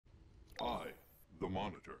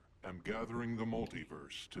Monitor, am gathering the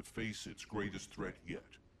multiverse to face its greatest threat yet.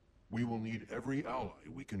 We will need every ally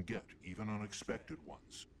we can get, even unexpected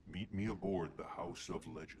ones. Meet me aboard the House of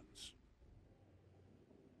Legends.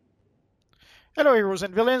 Hello heroes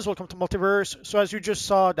and villains, welcome to Multiverse. So as you just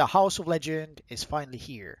saw, the House of Legend is finally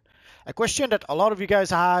here. A question that a lot of you guys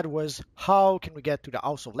had was, how can we get to the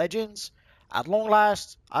House of Legends? At long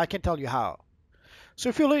last, I can tell you how. So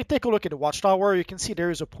if you take a look at the Watchtower, you can see there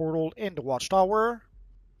is a portal in the Watchtower.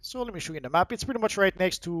 So let me show you the map. It's pretty much right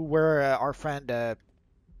next to where our friend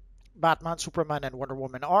Batman, Superman, and Wonder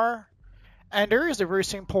Woman are. And there is the very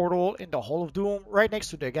same portal in the Hall of Doom right next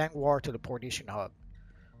to the Gang War Teleportation Hub.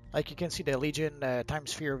 Like you can see the Legion time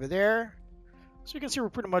sphere over there. So you can see we're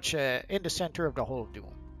pretty much in the center of the Hall of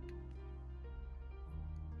Doom.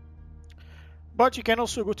 But you can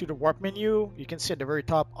also go to the warp menu. You can see at the very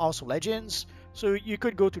top House of Legends. So you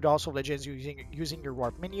could go to the House of Legends using your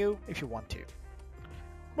warp menu if you want to.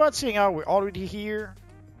 But seeing how we're already here,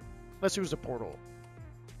 let's use the portal.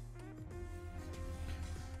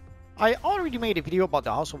 I already made a video about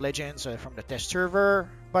the House of Legends from the test server,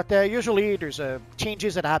 but usually there's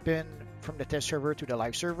changes that happen from the test server to the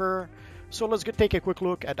live server. So let's take a quick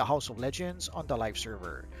look at the House of Legends on the live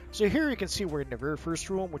server. So here you can see we're in the very first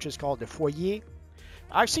room, which is called the foyer.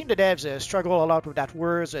 I've seen the devs struggle a lot with that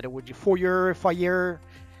word, the word foyer.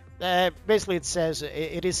 Basically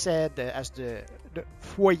it is said as the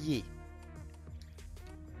foyer.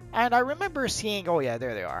 And I remember seeing, oh yeah,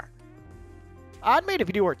 there they are. I had made a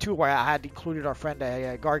video or two where I had included our friend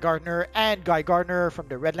Guy Gardner and Guy Gardner from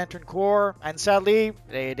the Red Lantern Corps, and sadly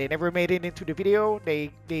they never made it into the video.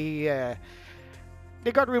 They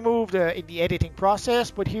got removed in the editing process,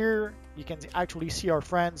 but here you can actually see our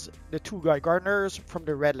friends, the two Guy Gardners from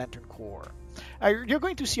the Red Lantern Corps. You're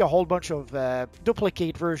going to see a whole bunch of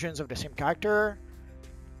duplicate versions of the same character,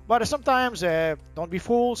 but sometimes, don't be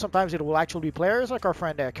fooled, sometimes it will actually be players like our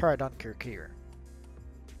friend Cara Dunkirk here.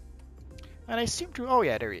 And I seem to... oh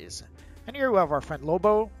yeah, there he is. And here we have our friend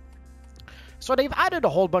Lobo. So they've added a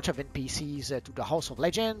whole bunch of NPCs to the House of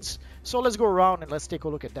Legends. So let's go around and let's take a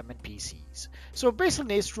look at them NPCs. So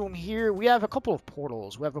basically in this room here, we have a couple of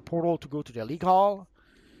portals. We have a portal to go to the League Hall.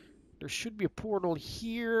 There should be a portal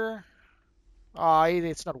here.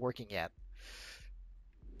 It's not working yet.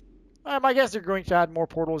 I guess they're going to add more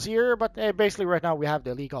portals here, but basically right now we have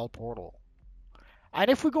the League Hall portal.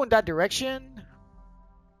 And if we go in that direction...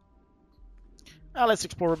 let's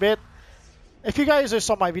explore a bit. If you guys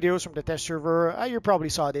saw my videos from the test server, you probably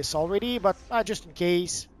saw this already, but just in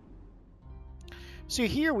case. So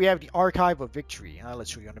here we have the Archive of Victory. Let's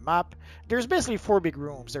show you on the map. There's basically four big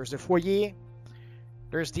rooms. There's the foyer.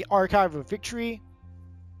 There's the Archive of Victory.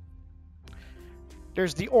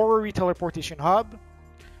 There's the Orrery Teleportation Hub.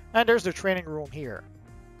 And there's the training room here.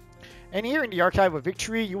 And here in the Archive of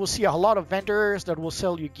Victory, you will see a lot of vendors that will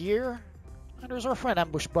sell you gear. And there's our friend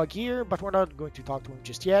Ambush Bug here, but we're not going to talk to him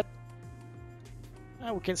just yet.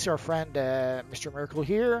 We can see our friend Mr. Miracle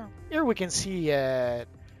here. Here we can see the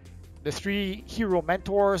three hero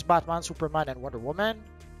mentors, Batman, Superman, and Wonder Woman.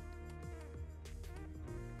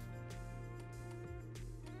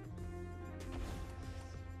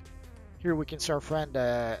 Here we can see our friend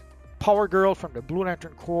Power Girl from the Blue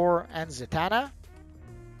Lantern Corps and Zatanna.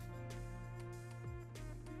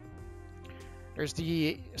 There's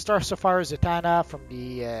the Star Sapphire Zatanna from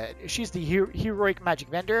the... she's the heroic magic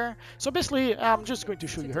vendor. So basically, I'm just going to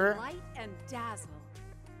show you her.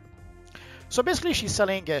 So basically, she's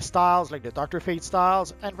selling styles like the Dr. Fate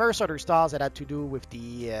styles and various other styles that had to do with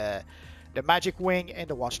the Magic Wing and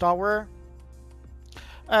the Watchtower.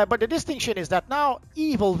 But the distinction is that now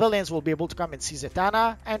evil villains will be able to come and see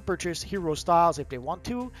Zatanna and purchase hero styles if they want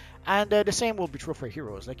to. And the same will be true for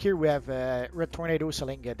heroes. Like here we have Red Tornado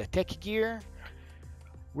selling the tech gear.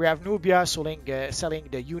 We have Nubia selling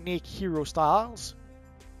the unique hero styles.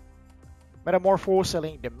 Metamorpho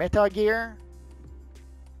selling the meta gear.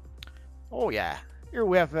 Oh yeah. Here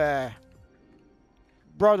we have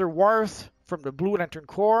Brother Worth from the Blue Lantern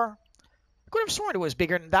Corps. I could have sworn it was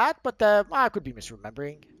bigger than that, but I could be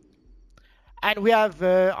misremembering. And we have,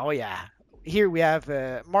 oh yeah. Here we have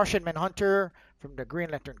Martian Manhunter from the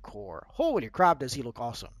Green Lantern Corps. Holy crap, does he look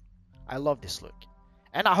awesome. I love this look.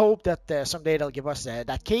 And I hope that someday they'll give us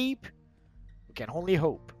that cape. We can only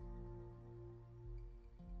hope.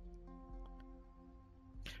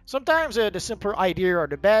 Sometimes the simpler ideas are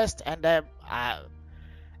the best, and a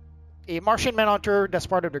Martian Manhunter that's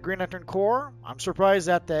part of the Green Lantern Corps, I'm surprised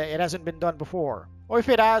that it hasn't been done before. Or if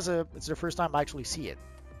it has, it's the first time I actually see it.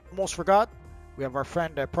 Almost forgot, we have our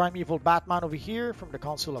friend Primeval Batman over here from the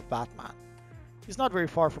Council of Batman. He's not very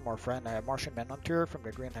far from our friend Martian Manhunter from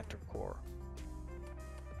the Green Lantern Corps.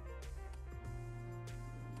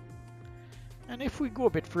 And if we go a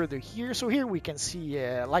bit further here, so here we can see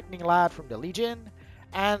Lightning Lad from the Legion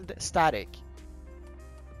and Static.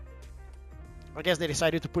 I guess they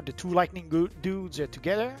decided to put the two lightning dudes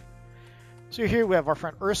together. So here we have our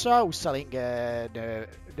friend Ursa, who's selling the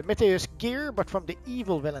Meteus gear, but from the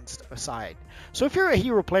evil villain side. So if you're a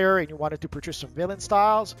hero player and you wanted to purchase some villain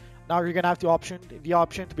styles, now you're gonna have the option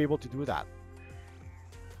to be able to do that.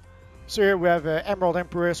 So here we have Emerald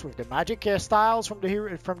Empress with the magic styles from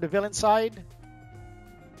the villain side.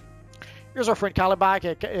 Here's our friend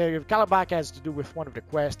Calabac. Calabac has to do with one of the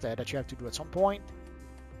quests that you have to do at some point.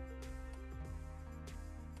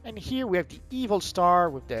 And here we have the Evil Star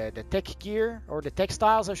with the tech gear, or the tech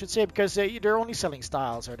styles, I should say, because they're only selling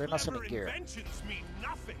styles, or they're not selling gear. Inventions mean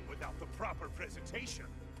nothing without the proper presentation.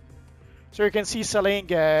 So you can see selling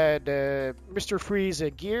the Mr. Freeze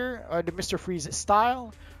gear, or the Mr. Freeze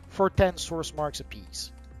style, for 10 source marks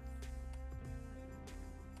apiece.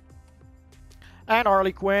 And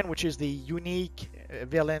Harley Quinn, which is the unique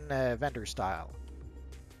villain vendor style.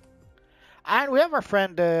 And we have our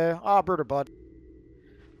friend, Brother Blood.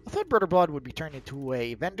 I thought Brother Blood would be turned into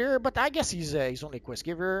a vendor, but I guess he's only a quest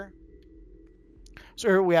giver. So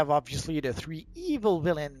here we have obviously the 3 evil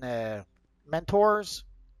villain mentors.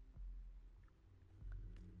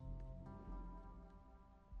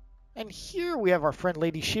 And here we have our friend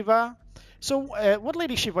Lady Shiva. So what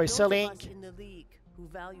Lady Shiva is selling... Those of us in the league who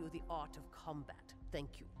value the art of combat.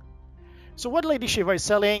 Thank you. So what Lady Shiva is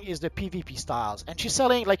selling is the PvP styles. And she's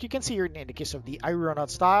selling, like you can see here in the case of the Aeronaut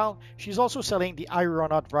style, she's also selling the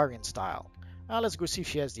Aeronaut variant style. Let's go see if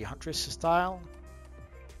she has the Huntress style.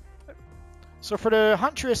 So for the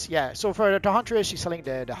Huntress, yeah, so for the Huntress, she's selling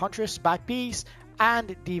the Huntress back piece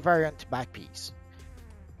and the variant back piece.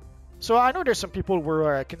 So I know there's some people who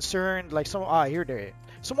were concerned, like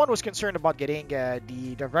someone was concerned about getting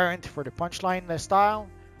the variant for the punchline style.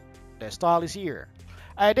 The style is here.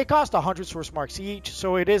 They cost 100 source marks each,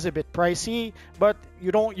 so it is a bit pricey, but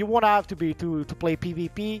you won't have to play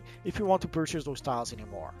PvP if you want to purchase those styles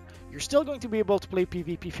anymore. You're still going to be able to play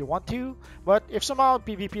PvP if you want to, but if somehow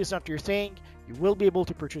PvP is not your thing, you will be able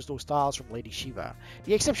to purchase those styles from Lady Shiva.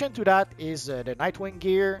 The exception to that is the Nightwing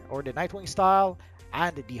gear, or the Nightwing style,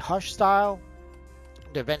 and the Hush style,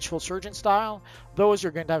 the Vengeful Surgeon style. Those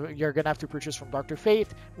you're gonna have to purchase from Dr. Fate.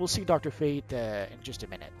 We'll see Dr. Fate in just a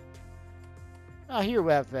minute. Here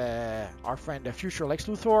we have our friend Future Lex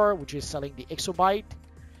Luthor, which is selling the Exobyte.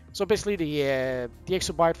 So basically the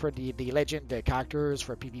Exobyte for the legend characters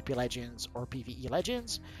for PvP Legends or PvE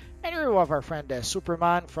Legends. And here we have our friend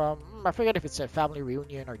Superman from, I forget if it's a Family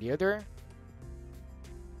Reunion or the other.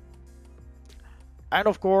 And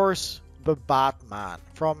of course, the Batman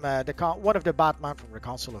from one of the Batman from the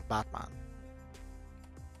Council of Batman.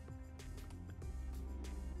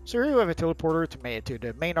 So here we have a teleporter to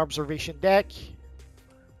the main observation deck,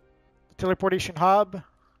 the teleportation hub,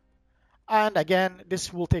 and again,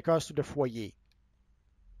 this will take us to the foyer.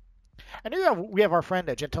 And here we have our friend,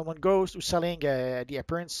 the Gentleman Ghost, who's selling the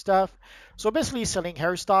appearance stuff. So basically, he's selling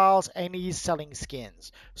hairstyles and he's selling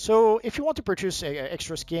skins. So if you want to purchase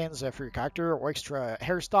extra skins for your character or extra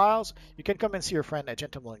hairstyles, you can come and see your friend, the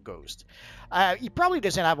Gentleman Ghost. He probably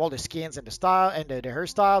doesn't have all the skins and the style and the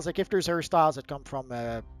hairstyles. Like if there's hairstyles that come from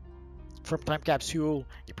Time Capsule,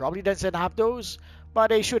 he probably doesn't have those. But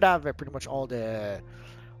they should have pretty much all the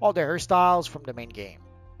hairstyles from the main game,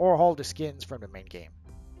 or all the skins from the main game.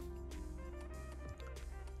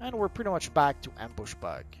 And we're pretty much back to Ambush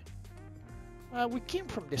Bug. We came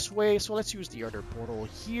from this way, so let's use the other portal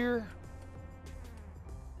here.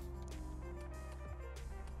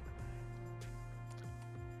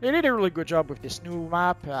 They did a really good job with this new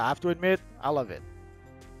map, I have to admit, I love it.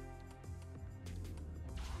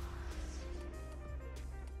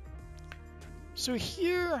 So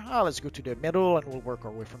here, let's go to the middle and we'll work our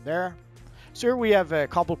way from there. So here we have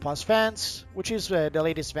Cobblepus Fence, which is the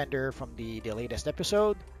latest vendor from the latest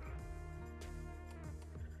episode.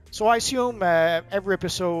 So I assume every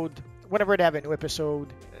episode, whenever they have a new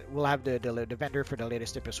episode, we'll have the vendor for the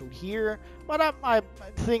latest episode here. But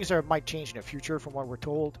things might change in the future from what we're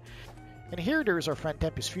told. And here there's our friend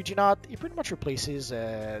Tempest Fuginaut. He pretty much replaces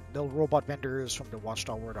the robot vendors from the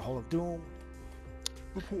Watchtower, the Hall of Doom.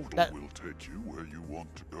 The portal will take you where you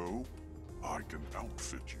want to go. I can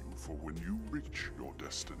outfit you for when you reach your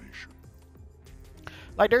destination.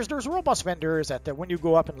 Like there's robust vendors that when you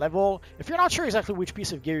go up in level, if you're not sure exactly which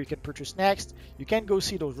piece of gear you can purchase next, you can go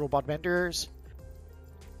see those robot vendors.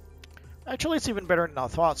 Actually, it's even better than I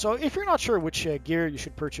thought. So if you're not sure which gear you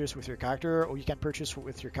should purchase with your character, or you can purchase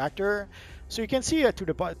with your character, so you can see to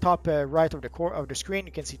the top right of the screen,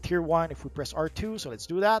 you can see tier 1 if we press R2. So let's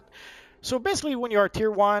do that. So basically, when you are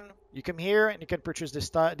tier 1, You come here and you can purchase this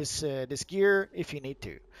gear if you need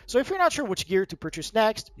to. So if you're not sure which gear to purchase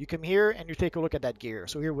next, you come here and you take a look at that gear.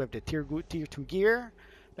 So here we have the tier 2 gear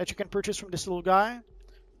that you can purchase from this little guy.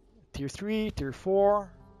 Tier 3, tier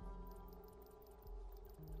 4,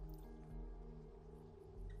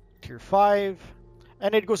 tier 5,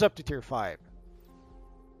 and it goes up to tier 5.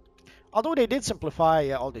 Although they did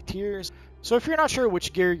simplify all the tiers. So if you're not sure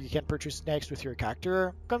which gear you can purchase next with your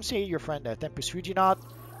character, come see your friend Tempus Fuginaut,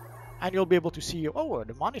 and you'll be able to see, oh,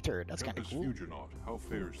 the monitor. That's kind of cool. Fuginaut, how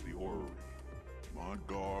fares the orrery? My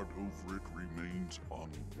guard over it remains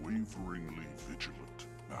unwaveringly vigilant,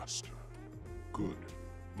 Master. Good.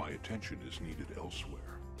 My attention is needed elsewhere.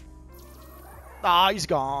 Ah, he's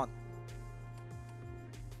gone.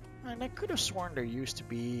 And I could have sworn there used to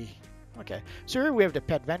be... Okay, so here we have the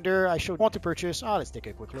pet vendor. I showed want to purchase. Let's take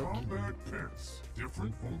a quick look. Combat pets.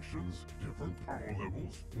 Different functions, different power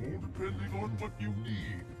levels, all depending on what you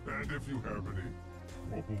need. And if you have any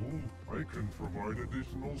trouble, I can provide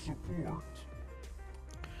additional support.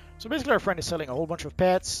 So basically our friend is selling a whole bunch of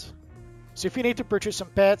pets. So if you need to purchase some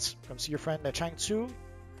pets, come see your friend Chang Tzu.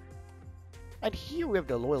 And here we have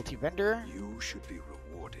the loyalty vendor. You should be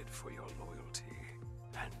rewarded for your loyalty,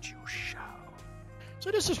 and you shall.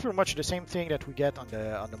 So this is pretty much the same thing that we get on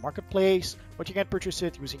the marketplace, but you can purchase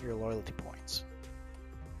it using your loyalty points.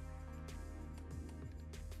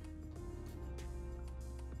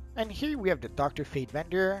 And here we have the Dr. Fate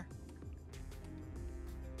vendor.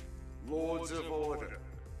 Lords of Order,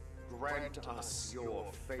 grant us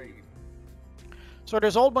your favor. So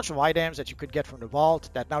there's a whole bunch of items that you could get from the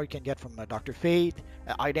vault that now you can get from Dr. Fate,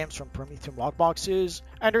 items from Prometheum lockboxes,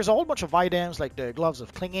 and there's a whole bunch of items like the gloves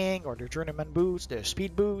of clinging, or the journeyman boots, the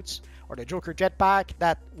speed boots, or the Joker jetpack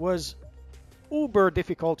that was uber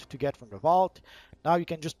difficult to get from the vault. Now you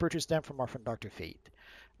can just purchase them from our friend Dr. Fate.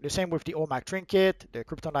 The same with the OMAC trinket, the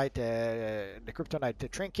kryptonite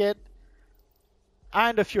trinket,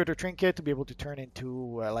 and a few other trinkets to be able to turn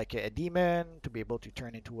into like a demon, to be able to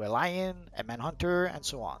turn into a lion, a manhunter, and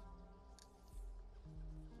so on.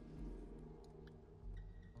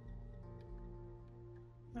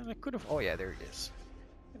 And I could have... Oh yeah, there it is.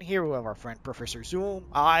 And here we have our friend Professor Zoom.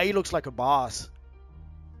 He looks like a boss.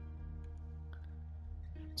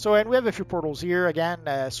 So, and we have a few portals here again.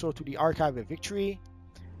 So to the Archive of Victory.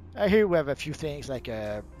 Here we have a few things like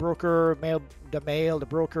a broker, the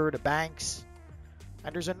broker, the banks.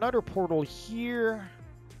 And there's another portal here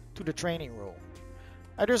to the training room.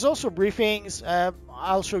 And there's also briefings.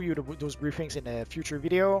 I'll show you those briefings in a future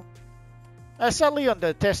video. Sadly, on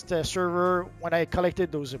the test server, when I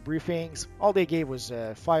collected those briefings, all they gave was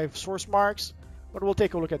 5 source marks. But we'll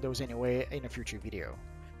take a look at those anyway in a future video.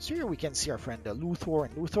 So here we can see our friend Luthor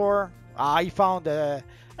and Luthor. He found, I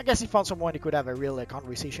guess he found someone he could have a real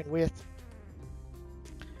conversation with.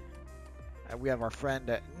 We have our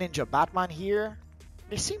friend Ninja Batman here.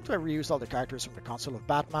 They seem to have reused all the characters from the console of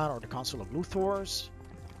Batman or the console of Luthor's.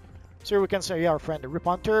 So here we can see our friend the Rip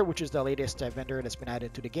Hunter, which is the latest vendor that's been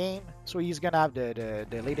added to the game. So he's gonna have the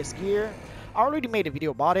latest gear. I already made a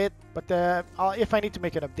video about it, but if I need to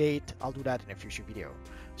make an update, I'll do that in a future video.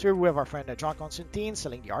 So here we have our friend John Constantine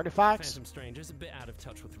selling the artifacts. Phantom Stranger's a bit out of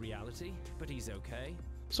touch with reality, but he's okay.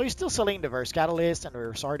 So he's still selling the various catalysts and the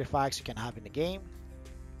various artifacts you can have in the game.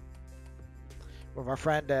 With our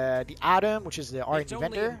friend the Atom, which is the R&D vendor.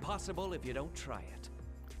 It's only impossible if you don't try it.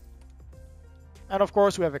 And of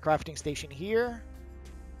course we have a crafting station here.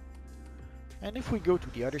 And if we go to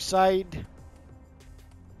the other side,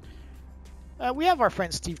 we have our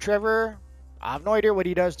friend Steve Trevor. I have no idea what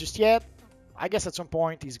he does just yet. I guess at some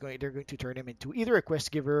point they're going to turn him into either a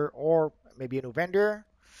quest giver or maybe a new vendor.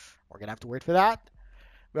 We're gonna have to wait for that.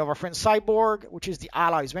 We have our friend Cyborg, which is the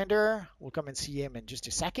Allies vendor. We'll come and see him in just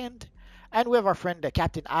a second. And we have our friend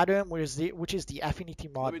Captain Adam, which is the Affinity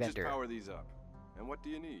mod vendor. Let me just power these up. And what do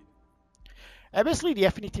you need? Basically, the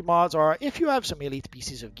Affinity mods are if you have some elite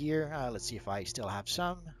pieces of gear. Let's see if I still have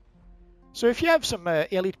some. So if you have some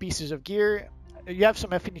elite pieces of gear, you have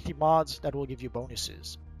some Affinity mods that will give you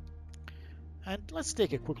bonuses. And let's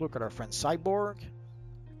take a quick look at our friend Cyborg.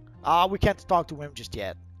 We can't talk to him just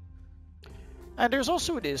yet. And there's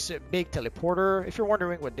also this big teleporter. If you're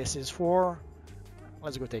wondering what this is for,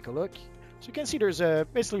 let's go take a look. So you can see there's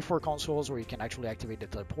basically 4 consoles where you can actually activate the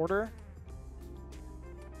teleporter.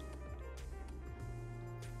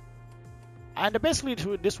 And basically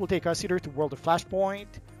this will take us either to World of Flashpoint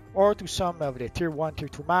or to some of the Tier 1, Tier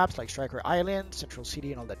 2 maps like Striker Island, Central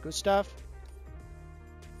City, and all that good stuff.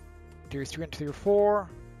 Tier 3 and Tier 4.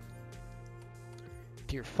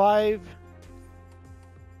 Tier 5.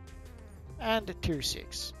 And Tier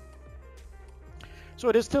 6.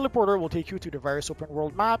 So this teleporter will take you to the various open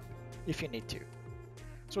world map if you need to.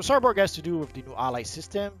 So Cyborg has to do with the new ally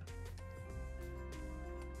system.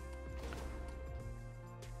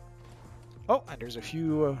 Oh, and there's a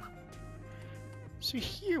few. So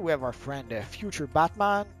here we have our friend Future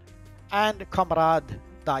Batman and Comrade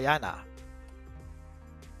Diana.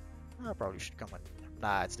 I probably should come on.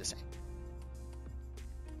 Nah, it's the same.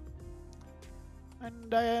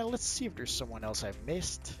 And let's see if there's someone else I've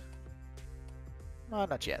missed. No,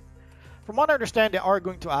 not yet. From what I understand, they are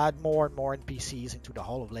going to add more and more NPCs into the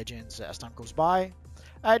Hall of Legends as time goes by.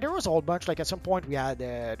 There was a whole bunch. Like at some point, we had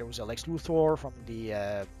there was a Lex Luthor from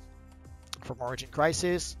the from Origin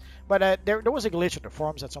Crisis, but there was a glitch on the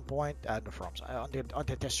forums at some point, on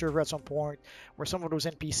the test server at some point, where some of those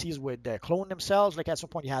NPCs would clone themselves. Like at some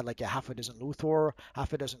point, you had like a half a dozen Luthor,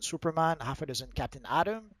 half a dozen Superman, half a dozen Captain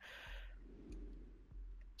Atom.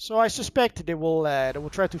 So I suspect they will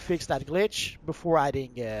try to fix that glitch before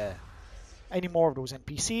adding any more of those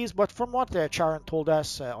NPCs. But from what Charon told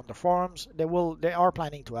us on the forums, they are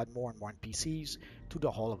planning to add more and more NPCs to the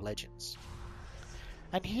Hall of Legends.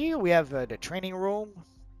 And here we have the training room.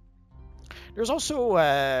 There's also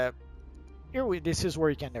this is where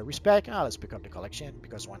you can respec. Let's pick up the collection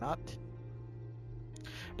because why not?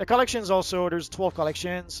 The collections also, there's 12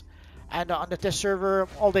 collections, and on the test server,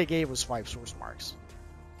 all they gave was 5 source marks.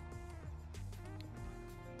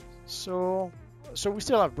 So we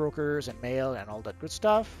still have brokers and mail and all that good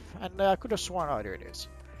stuff. And I could have sworn, oh, there it is.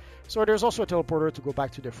 So there's also a teleporter to go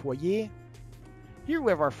back to the foyer. Here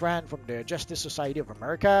we have our friend from the Justice Society of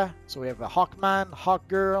America. So we have a Hawkman,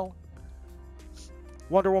 Hawkgirl,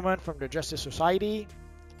 Wonder Woman from the Justice Society,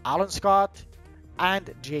 Alan Scott,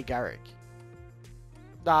 and Jay Garrick.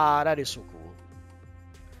 That is so cool.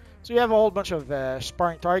 So you have a whole bunch of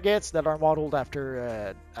sparring targets that are modeled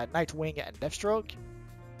after Nightwing and Deathstroke.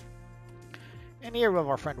 And here we have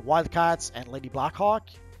our friend Wildcats and Lady Blackhawk.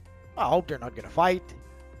 I hope they're not going to fight.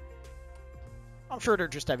 I'm sure they're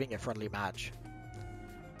just having a friendly match.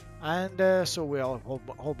 And so we all have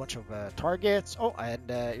a whole bunch of targets. Oh, and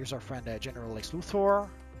here's our friend General Lex Luthor.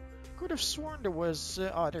 Could have sworn there was...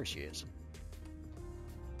 oh, there she is.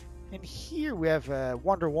 And here we have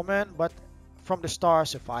Wonder Woman, but from the star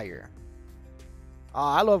Sapphire.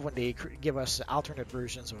 I love when they give us alternate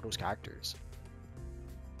versions of those characters.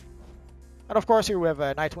 And of course, here we have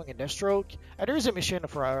Nightwing and Deathstroke. And there is a mission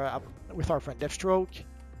for with our friend Deathstroke.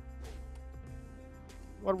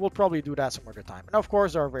 But we'll probably do that some other time. And of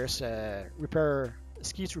course, there are various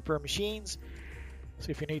Skeets repair machines.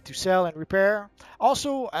 So if you need to sell and repair.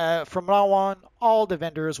 Also, from now on, all the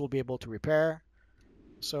vendors will be able to repair.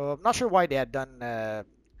 So I'm not sure why they had done,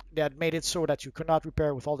 they had made it so that you could not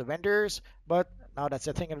repair with all the vendors. But now that's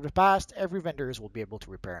a thing of the past. Every vendors will be able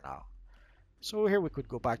to repair now. So here we could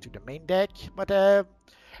go back to the main deck, but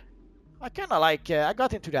I kind of like, I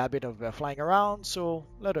got into the habit of flying around, so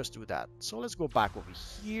let us do that. So let's go back over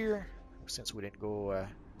here, since we didn't go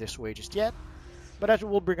this way just yet. But that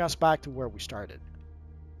will bring us back to where we started.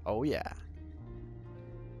 Oh yeah.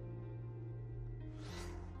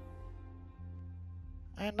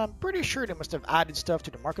 And I'm pretty sure they must have added stuff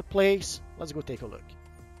to the marketplace. Let's go take a look.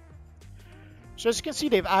 So as you can see,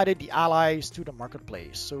 they've added the allies to the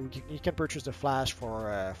marketplace. So you can purchase the Flash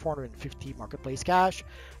for 450 marketplace cash.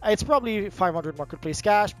 It's probably 500 marketplace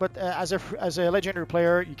cash, but as a legendary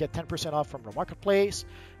player, you get 10% off from the marketplace.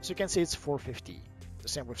 So you can say it's 450. The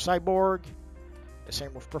same with Cyborg. The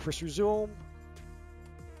same with Professor Zoom.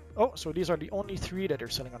 Oh, so these are the only 3 that are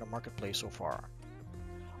selling on the marketplace so far.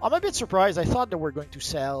 I'm a bit surprised. I thought they were going to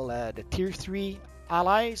sell the tier 3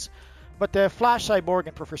 allies. But the Flash, Cyborg,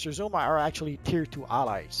 and Professor Zoom are actually tier 2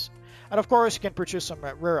 allies. And of course, you can purchase some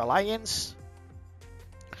rare alliance.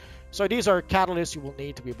 So these are catalysts you will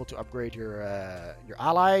need to be able to upgrade your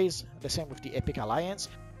allies. The same with the Epic Alliance.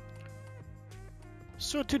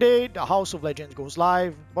 So today, the House of Legends goes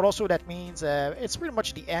live. But also that means it's pretty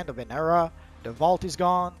much the end of an era. The Vault is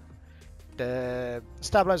gone. The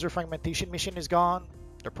Stabilizer Fragmentation mission is gone.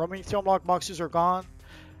 The Prometheum lock boxes are gone.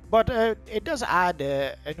 But it does add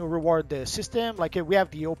a new reward system. Like we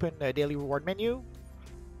have the open daily reward menu.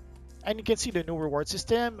 And you can see the new reward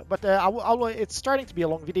system. But it's starting to be a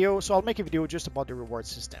long video, so I'll make a video just about the reward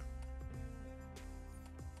system.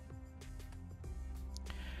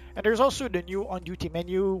 And there's also the new on-duty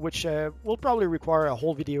menu, which will probably require a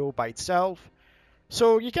whole video by itself.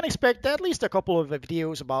 So you can expect at least a couple of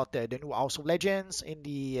videos about the new House of Legends in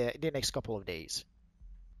the next couple of days.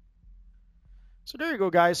 So there you go,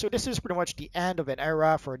 guys. So this is pretty much the end of an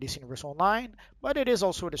era for DC Universe Online, but it is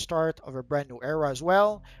also the start of a brand new era as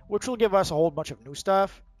well, which will give us a whole bunch of new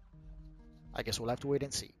stuff. I guess we'll have to wait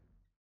and see.